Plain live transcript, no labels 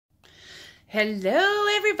Hello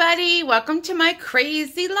everybody, welcome to my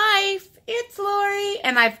crazy life. It's Lori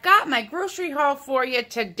and I've got my grocery haul for you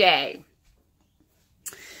today.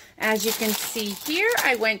 As you can see here,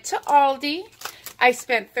 I went to Aldi. I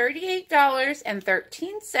spent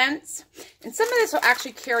 $38.13 and some of this will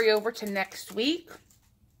actually carry over to next week.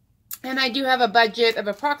 And I do have a budget of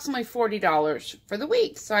approximately $40 for the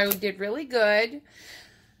week, so I did really good.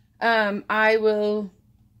 I will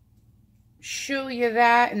show you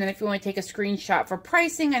that, and then if you want to take a screenshot for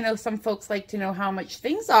pricing, I know some folks like to know how much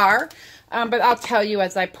things are, but I'll tell you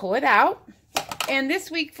as I pull it out. And this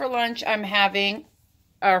week for lunch, I'm having,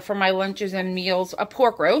 for my lunches and meals, a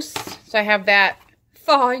pork roast. So I have that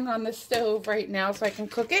thawing on the stove right now so I can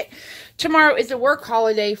cook it. Tomorrow is a work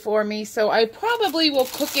holiday for me, so I probably will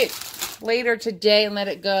cook it later today and let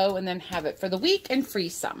it go, and then have it for the week and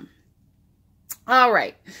freeze some. All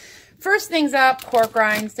right. First things up, pork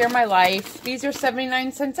rinds. They're my life. These are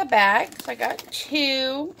 79 cents a bag. So I got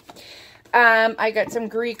two. I got some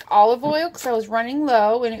Greek olive oil because I was running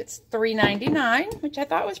low, and it's $3.99, which I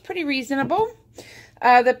thought was pretty reasonable.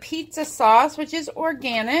 The pizza sauce, which is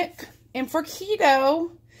organic. And for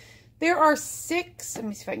keto, there are 6. Let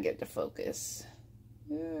me see if I can get it to focus.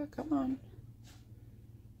 Come on.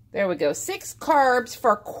 There we go. 6 carbs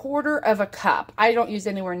for 1/4 of a cup. I don't use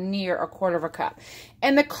anywhere near 1/4 of a cup.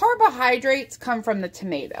 And the carbohydrates come from the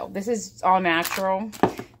tomato. This is all natural.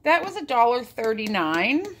 That was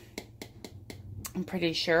 $1.39. I'm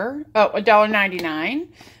pretty sure. Oh, $1.99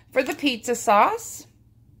 for the pizza sauce.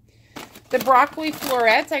 The broccoli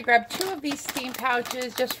florets, I grabbed 2 of these steam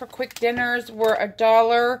pouches just for quick dinners, were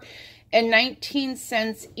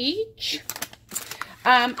 $1.19 each.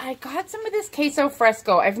 I got some of this queso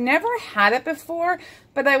fresco. I've never had it before,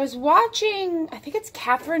 but I was watching, I think it's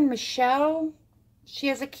Catherine Michelle. She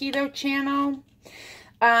has a keto channel.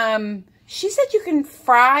 She said you can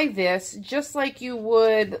fry this just like you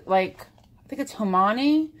would, like, I think it's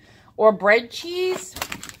hominy or bread cheese.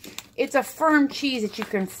 It's a firm cheese that you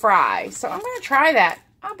can fry. So I'm going to try that.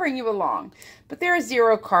 I'll bring you along. But there are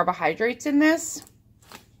 0 carbohydrates in this.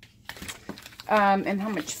 And how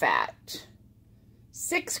much fat?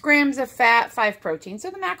 6 grams of fat, 5 protein. So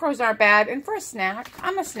the macros aren't bad. And for a snack,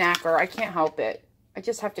 I'm a snacker. I can't help it. I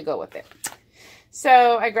just have to go with it.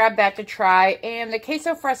 So I grabbed that to try. And the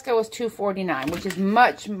queso fresco was $2.49, which is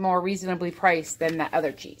much more reasonably priced than that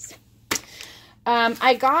other cheese.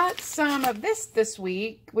 I got some of this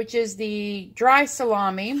week, which is the dry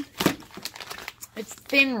salami. It's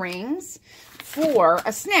thin rings for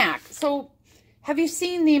a snack. So have you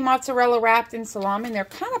seen the mozzarella wrapped in salami? And they're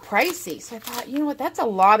kind of pricey. So I thought, you know what, that's a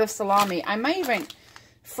lot of salami. I might even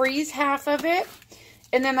freeze half of it.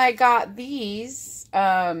 And then I got these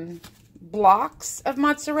blocks of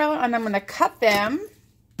mozzarella, and I'm going to cut them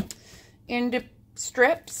into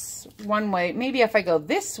strips one way. Maybe if I go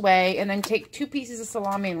this way and then take 2 pieces of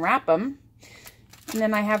salami and wrap them. And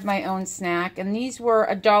then I have my own snack. And these were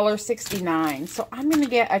 $1.69. So I'm going to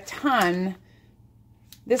get a ton.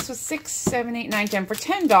 This was $6, $7, $8, $9, $10. For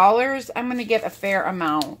 $10, I'm going to get a fair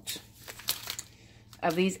amount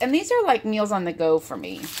of these. And these are like meals on the go for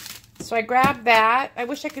me. So I grabbed that. I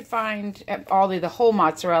wish I could find at Aldi the whole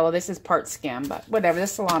mozzarella. This is part skim, but whatever. The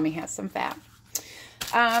salami has some fat.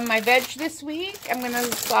 My veg this week, I'm going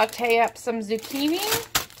to saute up some zucchini.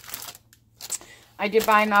 I did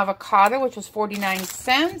buy an avocado, which was 49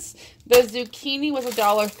 cents. The zucchini was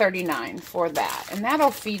 $1.39 for that. And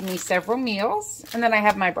that'll feed me several meals. And then I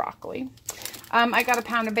have my broccoli. I got a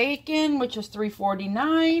pound of bacon, which was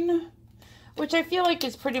 $3.49, which I feel like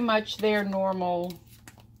is pretty much their normal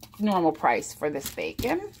price for this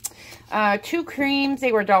bacon. 2 creams,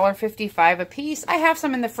 they were $1.55 a piece. I have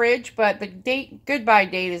some in the fridge, but the goodbye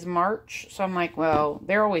date is March. So I'm like, well,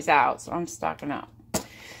 they're always out, so I'm stocking up.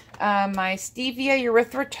 My stevia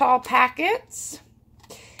erythritol packets,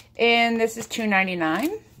 and this is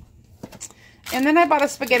 $2.99. And then I bought a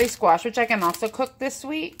spaghetti squash, which I can also cook this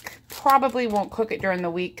week. Probably won't cook it during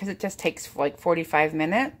the week because it just takes like 45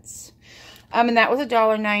 minutes. And that was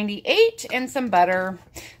 $1.98 and some butter.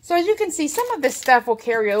 So as you can see, some of this stuff will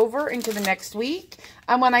carry over into the next week.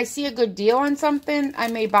 And when I see a good deal on something, I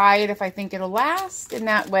may buy it if I think it'll last. And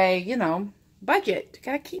that way, you know, budget.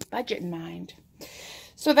 Gotta keep budget in mind.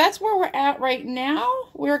 So that's where we're at right now.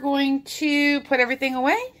 We're going to put everything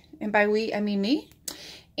away. And by we, I mean me.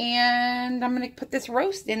 And I'm going to put this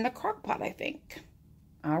roast in the crock pot, I think.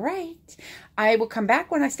 All right. I will come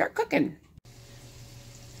back when I start cooking.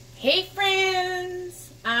 Hey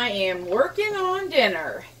friends, I am working on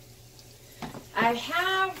dinner.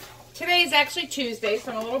 Today is actually Tuesday,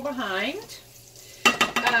 so I'm a little behind.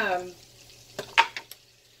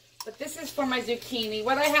 But this is for my zucchini.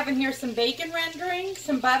 What I have in here, some bacon rendering,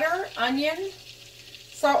 some butter, onion,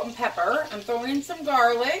 salt and pepper. I'm throwing in some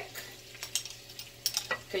garlic,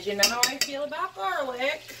 because you know how I feel about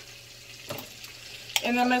garlic.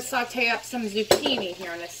 And I'm going to saute up some zucchini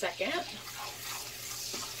here in a second.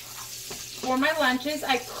 For my lunches,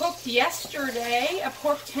 I cooked yesterday a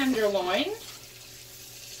pork tenderloin.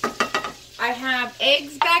 I have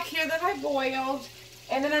eggs back here that I boiled.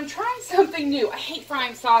 And then I'm trying something new. I hate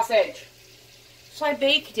frying sausage. So I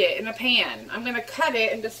baked it in a pan. I'm going to cut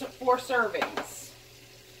it into 4 servings.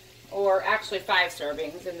 Or actually 5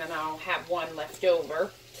 servings. And then I'll have 1 left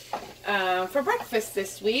over for breakfast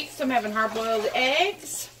this week. So I'm having hard-boiled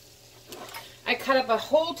eggs. I cut up a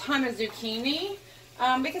whole ton of zucchini.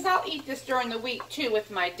 Because I'll eat this during the week too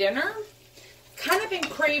with my dinner. Kind of been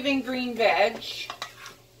craving green veg.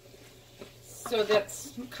 So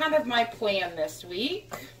that's kind of my plan this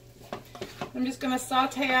week. I'm just going to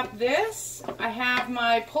saute up this. I have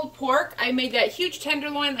my pulled pork. I made that huge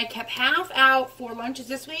tenderloin. I kept half out for lunches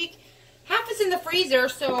this week. Half is in the freezer,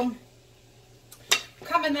 so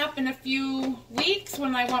coming up in a few weeks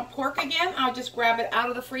when I want pork again, I'll just grab it out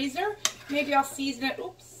of the freezer. Maybe I'll season it,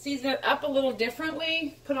 season it up a little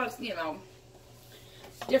differently. Put on, you know,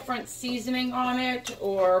 different seasoning on it,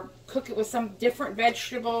 or cook it with some different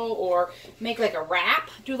vegetable, or make like a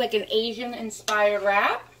wrap. Do like an Asian inspired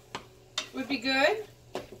wrap. Would be good.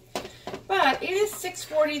 But it is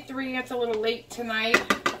 6:43. It's a little late tonight.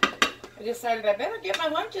 I decided I better get my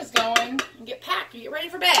lunches going and get packed and get ready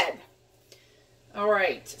for bed.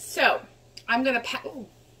 Alright, so I'm gonna pack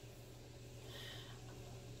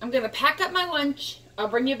up my lunch. I'll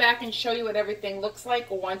bring you back and show you what everything looks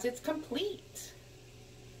like once it's complete.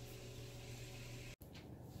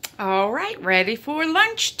 Alright, ready for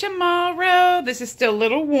lunch tomorrow. This is still a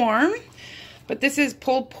little warm, but this is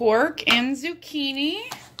pulled pork and zucchini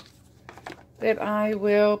that I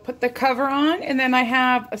will put the cover on. And then I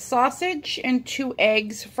have a sausage and 2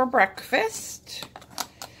 eggs for breakfast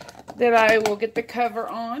that I will get the cover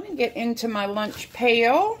on and get into my lunch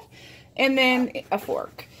pail. And then a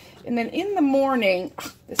fork. And then in the morning,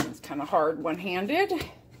 this one's kind of hard one-handed.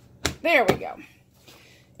 There we go.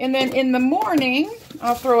 And then in the morning,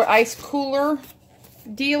 I'll throw an ice cooler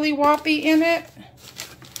dealy woppy in it.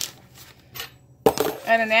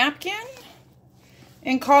 And a napkin.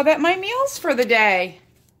 And call that my meals for the day.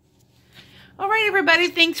 Alright everybody,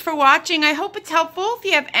 thanks for watching. I hope it's helpful. If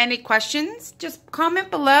you have any questions, just comment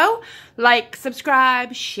below. Like,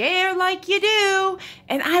 subscribe, share like you do.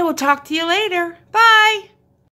 And I will talk to you later. Bye!